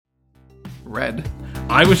Red.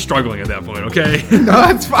 I was struggling at that point, okay? No,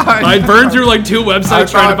 that's fine. I burned through like 2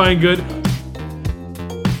 websites trying to find good.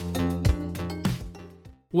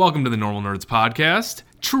 Welcome to the Normal Nerds Podcast,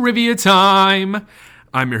 Trivia Time.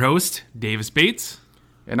 I'm your host, Davis Bates.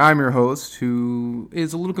 And I'm your host, who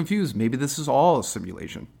is a little confused. Maybe this is all a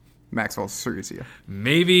simulation. Maxwell Cerisia.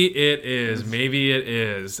 Maybe it is. Maybe it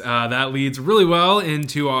is. That leads really well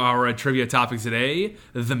into our trivia topic today,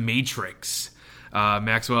 The Matrix.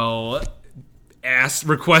 Maxwell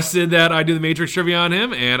requested that I do the Matrix trivia on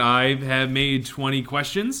him, and I have made 20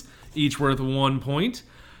 questions, each worth 1 point.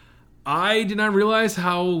 I did not realize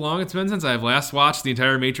how long it's been since I've last watched the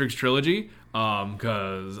entire Matrix trilogy,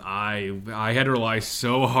 because I had to rely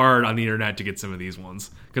so hard on the internet to get some of these ones,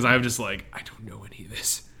 because I was just like, I don't know any of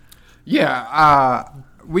this. Yeah,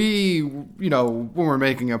 when we're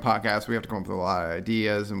making a podcast, we have to come up with a lot of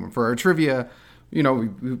ideas, and for our trivia,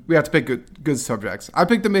 we have to pick good subjects. I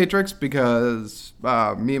picked The Matrix because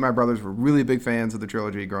me and my brothers were really big fans of the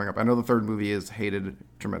trilogy growing up. I know the third movie is hated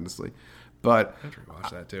tremendously, but I have to watch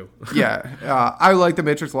that too. Yeah, I like The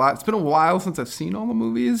Matrix a lot. It's been a while since I've seen all the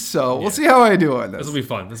movies, so we'll see how I do on this. This will be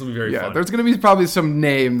fun. This will be very fun. Yeah, there's going to be probably some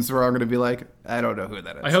names where I'm going to be like, I don't know who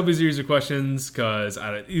that is. I hope these are easy questions because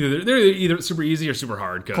they're either super easy or super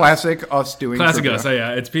hard. Classic us doing Classic trivia. us.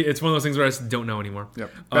 Yeah, it's one of those things where I just don't know anymore.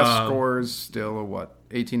 Yep. Best scores still what?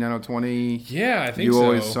 18 out of 20. Yeah, I think you so.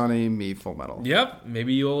 Always Sunny, me Full Metal. Yep.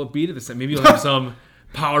 Maybe you'll beat it this time. Maybe you'll have some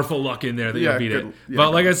powerful luck in there that you'll beat it. Yeah,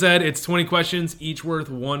 but like I said, it's 20 questions, each worth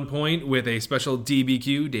 1 point, with a special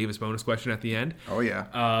DBQ, Davis bonus question at the end. Oh,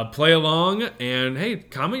 yeah. Play along, and hey,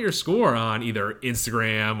 comment your score on either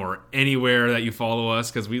Instagram or anywhere that you follow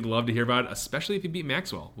us, because we'd love to hear about it, especially if you beat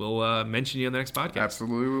Maxwell. We'll mention you on the next podcast.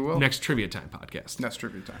 Absolutely, we will. Next Trivia Time podcast. Next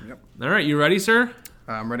Trivia Time, yep. All right, you ready, sir?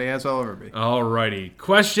 I'm ready as I'll ever be. All righty.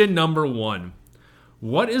 Question number 1.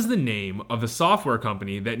 What is the name of the software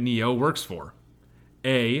company that Neo works for?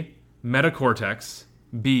 A. Metacortex.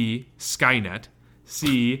 B. Skynet.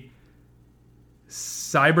 C.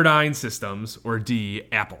 Cyberdyne Systems. Or D.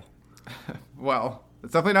 Apple. Well,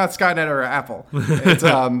 it's definitely not Skynet or Apple. It's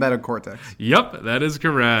Metacortex. Yep, that is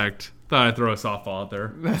correct. Thought I'd throw a softball out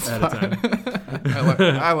there at a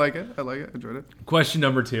time. I like it. Enjoyed it. Question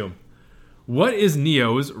number 2. What is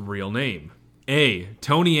Neo's real name? A.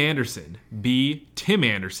 Tony Anderson. B. Tim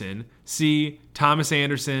Anderson. C. Thomas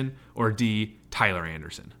Anderson. Or D. Tyler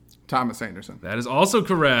Anderson. Thomas Anderson. That is also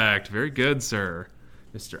correct. Very good, sir.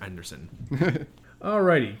 Mr. Anderson.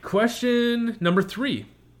 Alrighty. Question number 3.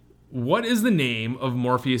 What is the name of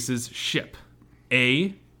Morpheus's ship?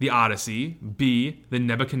 A. The Odyssey. B. The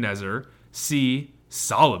Nebuchadnezzar. C.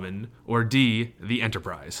 Solomon. Or D. The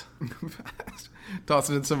Enterprise.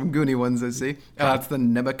 Tossing in some Goonie ones, I see. It's the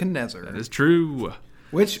Nebuchadnezzar. That is true.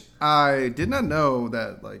 Which I did not know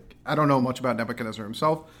that, I don't know much about Nebuchadnezzar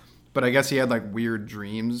himself, but I guess he had, weird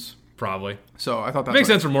dreams. Probably. So I thought that makes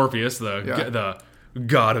sense for Morpheus, the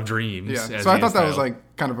god of dreams. Yeah. So I thought that was,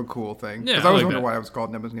 kind of a cool thing. Yeah, Because I was wondering why it was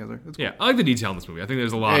called Nebuchadnezzar. It's cool. Yeah, I like the detail in this movie. I think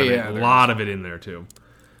there's a lot of it in there, too.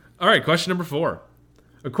 All right, question number 4.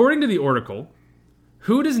 According to the Oracle,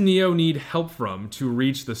 who does Neo need help from to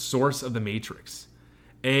reach the source of the Matrix?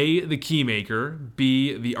 A. The Keymaker.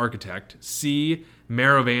 B. The Architect. C.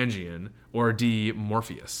 Merovingian. Or D.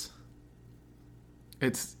 Morpheus.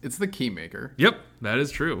 It's the Keymaker. Yep, that is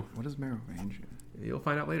true. What is Merovingian? You'll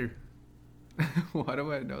find out later. Why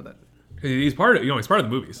do I know that? He's part of the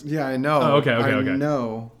movies. Yeah, I know. Oh, okay. I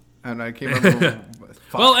know. And I came up with...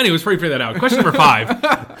 Well, anyways, before you figure that out, question number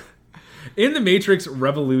 5. In the Matrix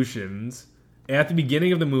Revolutions, at the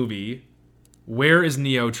beginning of the movie, where is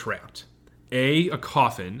Neo trapped? A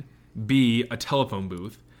coffin. B, a telephone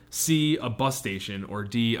booth. C, a bus station. Or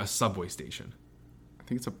D, a subway station. I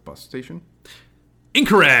think it's a bus station.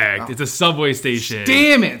 Incorrect. Oh. It's a subway station.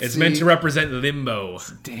 Damn it. It's meant to represent limbo.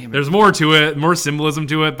 Damn it. There's more to it, more symbolism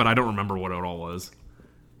to it, but I don't remember what it all was.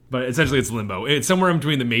 But essentially it's limbo. It's somewhere in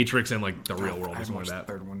between the Matrix and the real world. I haven't watched the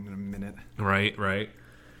third one in a minute. Right.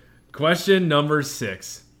 Question number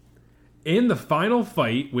 6. In the final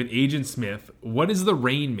fight with Agent Smith, what is the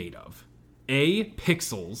rain made of? A,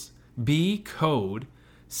 pixels. B, code.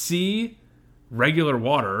 C, regular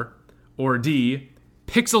water. Or D,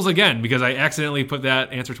 pixels again, because I accidentally put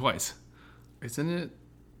that answer twice. Is it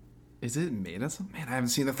made of something? Man, I haven't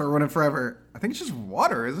seen the third one in forever. I think it's just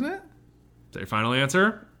water, isn't it? Is that your final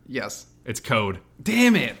answer? Yes. It's code.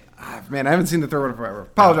 Damn it. Man, I haven't seen the third one in forever.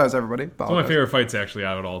 Apologize, everybody. It's one of my favorite fights, actually,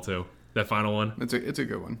 out of it all, too. That final one. It's a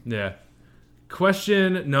good one. Yeah.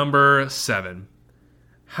 Question number 7.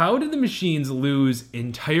 How did the machines lose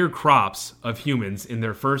entire crops of humans in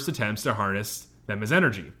their first attempts to harness them as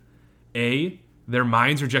energy? A, their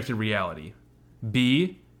minds rejected reality.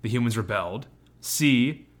 B, the humans rebelled.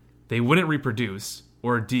 C, they wouldn't reproduce.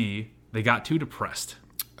 Or D, they got too depressed.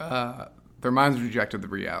 Their minds rejected the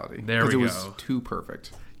reality. There we Because it was go. too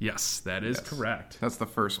perfect. Yes, that is correct. That's the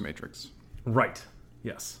first Matrix. Right.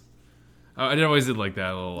 Yes. I always did like that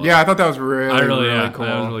little. Yeah, I thought that was really yeah, cool.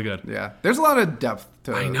 that was really good. Yeah, there's a lot of depth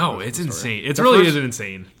to. I know, the it's story. insane. It The really first- is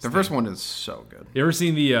insane. The first one is so good. You ever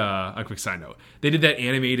seen the? A quick side note: they did that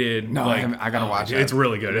animated. No, I haven't. I gotta watch it. It's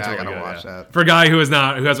really good. Yeah, It's I really gotta good. watch yeah. that. For a guy who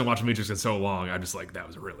hasn't watched Matrix in so long, I'm just like that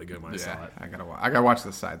was really good when I saw Yeah, it. I gotta watch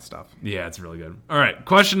the side stuff. Yeah, it's really good. All right,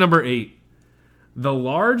 question number 8. The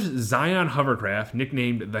large Zion hovercraft,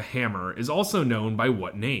 nicknamed the Hammer, is also known by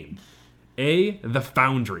what name? A. The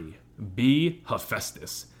Foundry. B.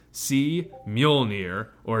 Hephaestus. C. Mjolnir.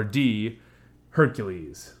 Or D.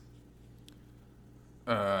 Hercules.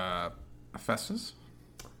 Festus?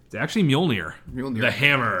 It's actually Mjolnir. Mjolnir. The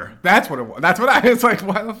Hammer. That's what it was. That's what I was like.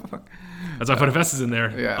 Why the fuck? That's why I put Hephaestus in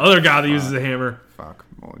there. Yeah. Other god that uses a hammer. Fuck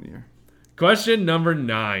Mjolnir. Question number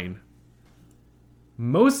 9.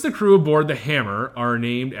 Most of the crew aboard the Hammer are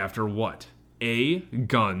named after what? A.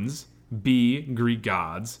 Guns. B. Greek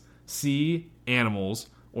gods. C. Animals.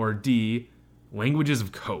 Or D. Languages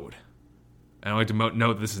of code. And I'd like to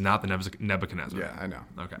note this is not the Nebuchadnezzar. Yeah, I know.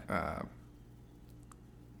 Okay.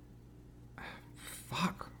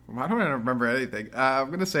 Fuck. Why don't I remember anything?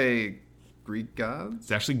 I'm gonna say Greek gods.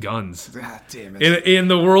 It's actually guns. Ah, damn it. In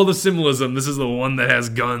the world of symbolism, this is the one that has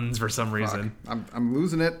guns for some reason. I'm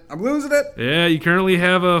losing it. I'm losing it. Yeah, you currently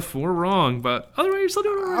have 4 wrong, but otherwise you're still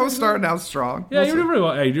doing all right. I was starting out strong. Yeah, We'll you see. did pretty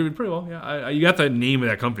well. Yeah, you did pretty well. Yeah, you got the name of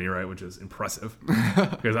that company right, which is impressive.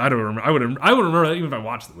 Because I don't remember. I would remember that even if I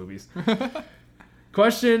watched the movies.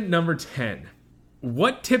 Question number 10: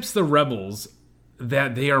 what tips the rebels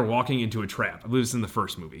that they are walking into a trap? I believe it's in the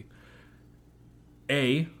first movie.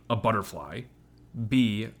 A butterfly.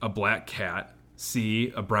 B, a black cat.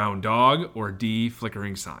 C, a brown dog. Or D,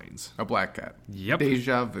 flickering signs. A black cat. Yep.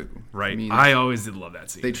 Deja vu. Right. Means I always did love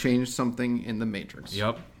that scene. they changed something in the Matrix.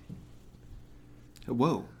 Yep.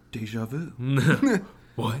 Whoa. Deja vu.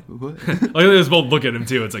 What? What? Like they just both look at him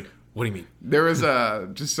too. It's like, what do you mean? There was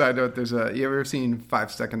just side note. You ever seen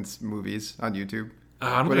 5 seconds movies on YouTube?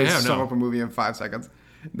 I don't Where think they I have, sum no. up a movie in 5 seconds.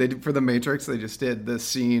 They did for the Matrix. They just did the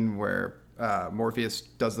scene where Morpheus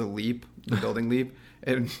does the leap, the building leap,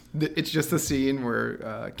 and it's just the scene where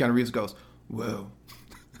Keanu Reeves goes, "Whoa."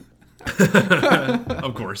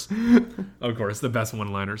 Of course, the best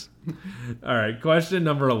one-liners. All right, question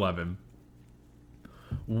number 11.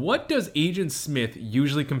 What does Agent Smith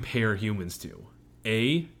usually compare humans to?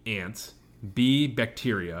 A, ants. B,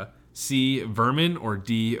 bacteria. C, vermin. Or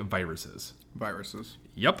D, viruses. Viruses.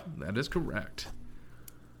 Yep, that is correct.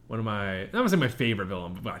 One of my, not gonna say my favorite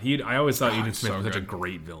villain, but I always thought Agent Smith so was such a good.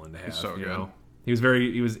 great villain to have. so you good. know? He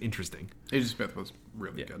was interesting. Agent Smith was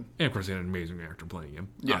really good. And of course, he had an amazing actor playing him.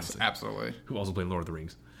 Yes, honestly, absolutely. who also played Lord of the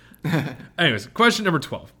Rings. Anyways, question number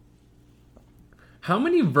 12. How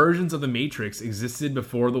many versions of the Matrix existed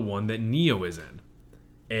before the one that Neo is in?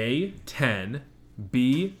 A, 10,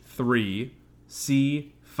 B, 3,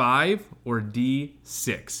 C, 5, or D,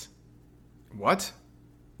 6? What?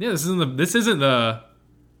 Yeah, this isn't the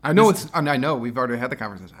I know I know we've already had the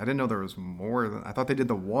conversation. I didn't know there was more than I thought they did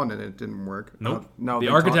the one and it didn't work. Nope. No. The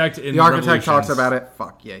they architect talk- in the architect talks Revolutions. about it.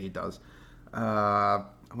 Fuck yeah, he does. I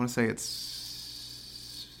want to say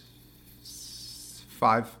it's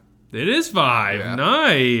 5. It is 5. Yeah.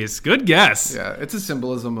 Nice. Good guess. Yeah, it's a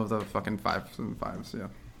symbolism of the fucking 5s and 5s. Yeah.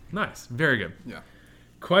 Nice. Very good. Yeah.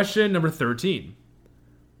 Question number 13.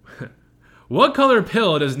 What color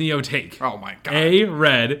pill does Neo take? Oh my god. A,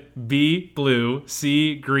 red. B, blue.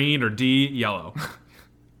 C, green. Or D, yellow.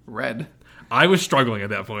 Red. I was struggling at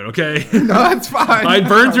that point, okay? No, it's fine. I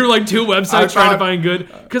burned through like 2 websites trying to thought- find good.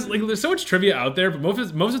 Because like, there's so much trivia out there, but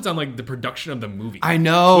most of it's on like the production of the movie. I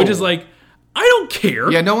know. Which is like, I don't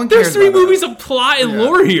care. Yeah, no one There's cares 3 about that. movies of plot and Yeah.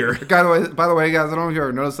 lore here. By the way, guys, I don't know if you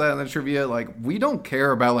ever noticed that in the trivia. Like, we don't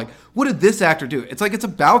care about like what did this actor do. It's like it's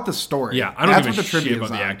about the story. Yeah, I don't That's give a what the trivia shit about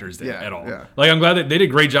is the on. actors did Yeah, at all. Yeah. Like, I'm glad that they did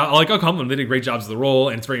a great job. Like, I'll compliment them. They did great jobs of the role,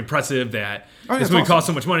 and it's very impressive that Oh, yeah, this it's movie awesome. cost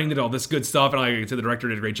so much money and did all this good stuff. And like I said, the director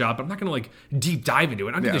did a great job. But I'm not gonna like deep dive into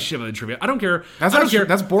it. I don't give Yeah. a shit about the trivia. I don't care. That's I don't not care.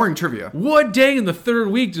 That's boring trivia. What day in the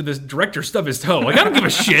 3rd week did this director stub his toe? Like, I don't give a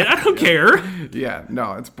shit. I don't care. Yeah,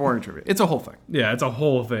 no, it's boring trivia. It's a whole thing. Yeah, it's a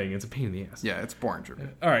whole thing. It's a pain in the ass. Yeah, it's boring trivia.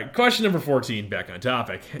 All right, question number 14, back on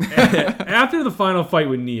topic. After the final fight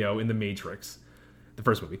with Neo in The Matrix, the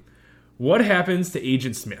first movie, what happens to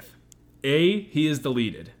Agent Smith? A, he is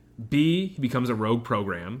deleted. B, he becomes a rogue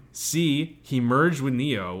program. C, he merged with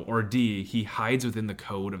Neo. Or D, he hides within the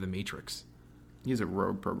code of the Matrix. He's a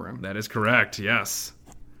rogue program. That is correct, yes.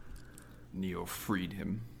 Neo freed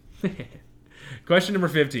him. Question number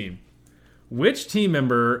 15. Which team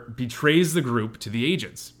member betrays the group to the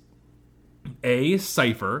agents? A.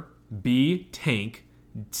 Cypher, B. Tank,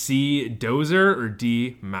 C. Dozer, or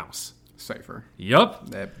D. Mouse? Cypher. Yup.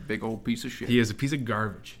 That big old piece of shit. He is a piece of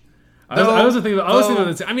garbage. I was thinking about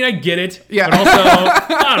this. I mean, I get it. Yeah. But also,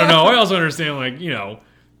 I don't know. I also understand, like, you know,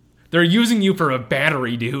 they're using you for a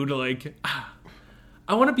battery, dude. Like,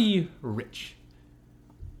 I want to be rich.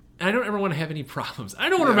 And I don't ever want to have any problems. I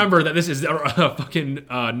don't want to remember that this is a fucking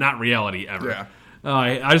not reality ever. Yeah.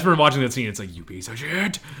 I just remember watching that scene. It's like, you piece of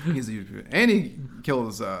shit. And he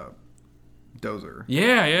kills Dozer.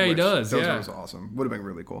 Yeah, he does. Dozer yeah. was awesome. Would have been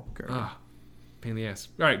really cool. Pain in the ass.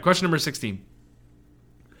 All right, question number 16.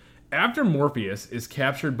 After Morpheus is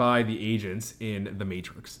captured by the agents in The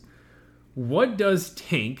Matrix, what does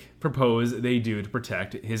Tank propose they do to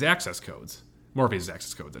protect his access codes? Morpheus'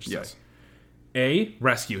 access codes, I should Yes. say. A.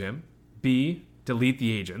 Rescue him. B. Delete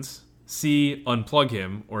the agents. C. Unplug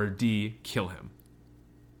him. Or D. Kill him.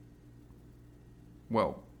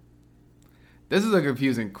 Well, this is a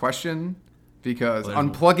confusing question because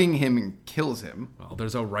unplugging him kills him. Well,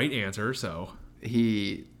 there's a right answer, so...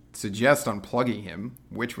 He suggests unplugging him,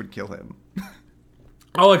 which would kill him.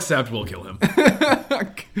 I'll accept we'll kill him.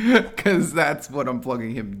 Because that's what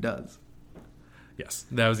unplugging him does. Yes,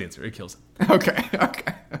 that was the answer. It kills him. Okay.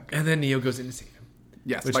 And then Neo goes in to save him.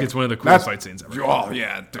 Yes. Which gets one of the coolest fight scenes ever. Oh,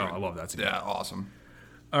 yeah. Dude. Oh, I love that scene. Yeah, awesome.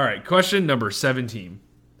 All right, question number 17.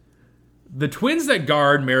 The twins that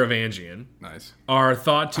guard Maravangian Nice. are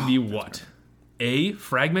thought to be what? A.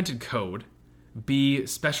 Fragmented code. B.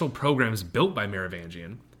 Special programs built by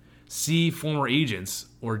Maravangian. C. Former agents.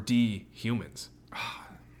 Or D. Humans.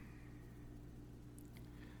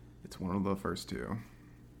 It's one of the first two.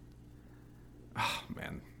 Oh,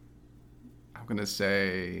 man. I'm going to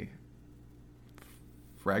say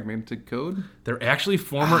fragmented code. They're actually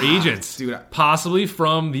former agents. Dude. Possibly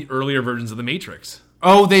from the earlier versions of The Matrix.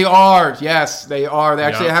 Oh, they are. Yes, they are. They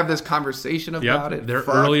actually Yep. have this conversation about it. They're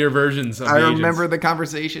Fuck. earlier versions of I the agents. remember the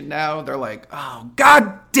conversation now. They're like, oh,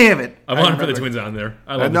 God damn it. I want to put the twins on there.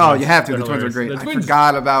 I love the No, twins. you have to. They're The twins are hilarious. great. The I twins-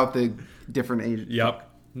 forgot about the different ages. Yep.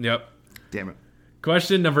 Damn it.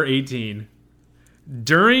 Question number 18.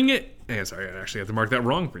 Sorry, I actually have to mark that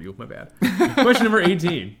wrong for you. My bad. Question number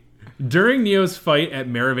 18. During Neo's fight at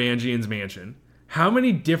Maravangian's mansion, how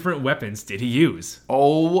many different weapons did he use?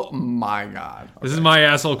 Oh, my God. Okay. This is my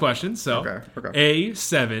asshole question. So, Okay. A,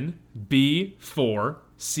 7, B, 4,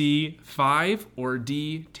 C, 5, or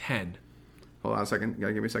D, 10? Hold on a second. You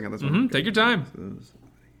gotta give me a second on this one. Take your time.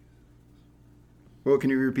 Well, can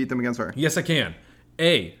you repeat them again? Sorry. Yes, I can.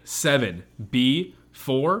 A, 7, B,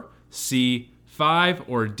 4, C, 5,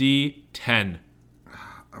 or D, 10?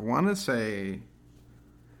 I want to say...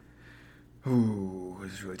 Ooh,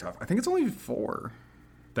 this is really tough. I think it's only 4.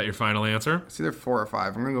 That your final answer? It's either 4 or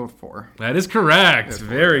 5. I'm going to go with 4. That is correct. It's 4,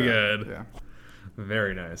 Very yeah. good. Yeah.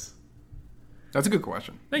 Very nice. That's a good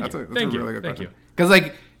question. Thank That's you. a Thank you. really good Thank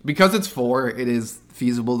question. you. Because it's 4, it is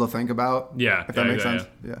feasible to think about. Yeah, If that yeah, makes yeah, sense.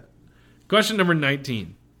 Yeah. Question number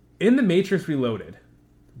 19. In The Matrix Reloaded,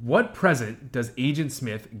 what present does Agent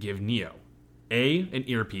Smith give Neo? A, an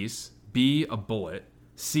earpiece. B, a bullet.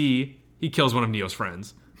 C, he kills one of Neo's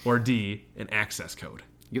friends. Or D, an access code.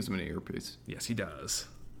 He gives him an earpiece. Yes, he does.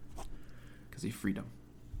 Because he freed him.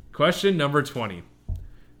 Question number 20.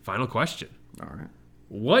 Final question. All right.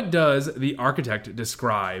 What does the architect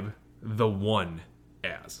describe the one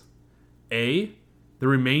as? A, the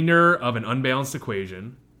remainder of an unbalanced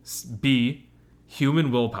equation. B,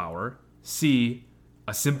 human willpower. C,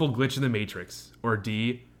 a simple glitch in the matrix. Or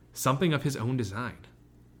D, something of his own design.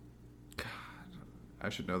 I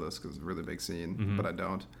should know this because it's a really big scene, but I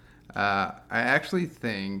don't. I actually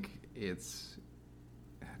think it's...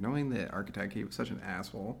 Knowing the architect, he was such an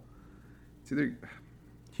asshole. It's either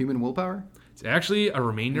human willpower? It's actually a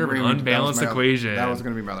remainder of an That was unbalanced my other- equation. That was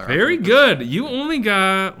going to be my other Very option. good. You only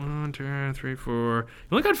got 1, 2, 3, 4. You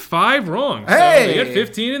only got 5 wrong. Hey! So you got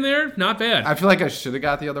 15 in there. Not bad. I feel like I should have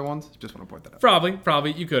got the other ones. Just want to point that out.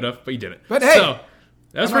 Probably you could have, but you didn't. But hey! So,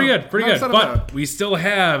 that's I'm pretty not- good. Pretty I'm not good. upset But about it. we still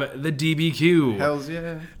have the DBQ. Hells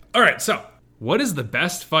yeah. All right, so what is the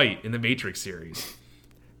best fight in the Matrix series?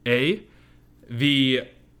 A, the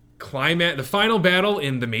final battle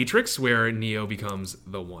in the Matrix where Neo becomes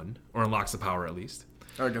the one, or unlocks the power at least.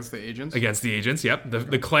 Oh, against the agents? Against the agents, yep.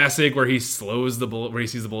 The classic where he slows the bullet, where he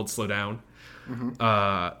sees the bullet slow down.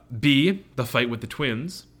 B, the fight with the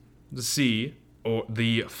twins. C, or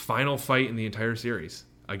the final fight in the entire series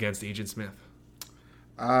against Agent Smith.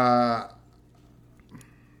 I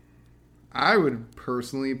would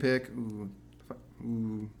personally pick...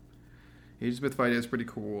 Agent Smith fight is pretty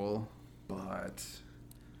cool, but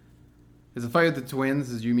is the fight with the twins?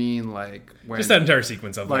 Is you mean like when Just that entire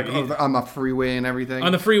sequence of like on the freeway and everything?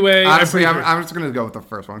 on the freeway. Honestly, I'm just gonna go with the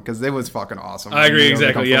first one because it was fucking awesome. I agree, You know, they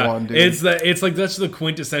exactly. come for Yeah, one, dude. it's like that's the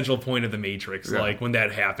quintessential point of the Matrix. Yeah. Like when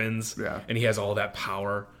that happens, Yeah. and he has all that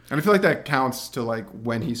power. And I feel like that counts to like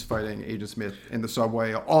when he's fighting Agent Smith in the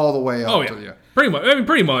subway all the way up Oh yeah, to the. pretty much. I mean,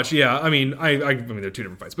 pretty much. Yeah. I mean, I mean, they're two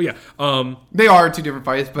different fights, but yeah. They are two different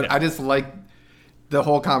fights, but I just like the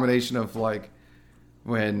whole combination of like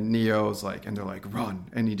when Neo's like, and they're like, run,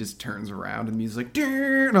 and he just turns around and he's like,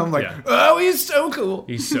 "Durr," and I'm like, Yeah. oh, he's so cool.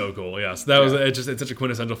 He's so cool. Yes, that was it's such a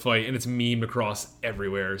quintessential fight, and it's memed across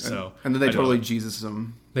everywhere. So And then they I totally love it. Jesus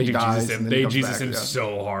him. They He do dies, Jesus him. and then he They comes Jesus back, him yeah.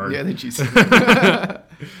 so hard. Yeah, they Jesus him.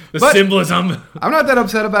 The But- symbolism. I'm not that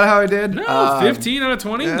upset about how I did. No, 15 out of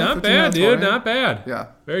 20. yeah, Not 15 out bad, of dude. 20. Not bad. Yeah,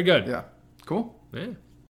 Very good. yeah, cool. Yeah.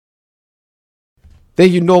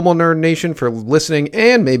 Thank you, Normal Nerd Nation, for listening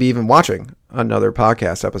and maybe even watching another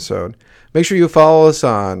podcast episode. Make sure you follow us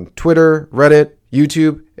on Twitter, Reddit,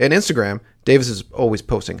 YouTube, and Instagram. Davis is always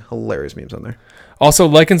posting hilarious memes on there. Also,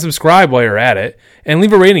 like and subscribe while you're at it, and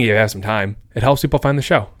leave a rating if you have some time. It helps people find the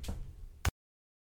show.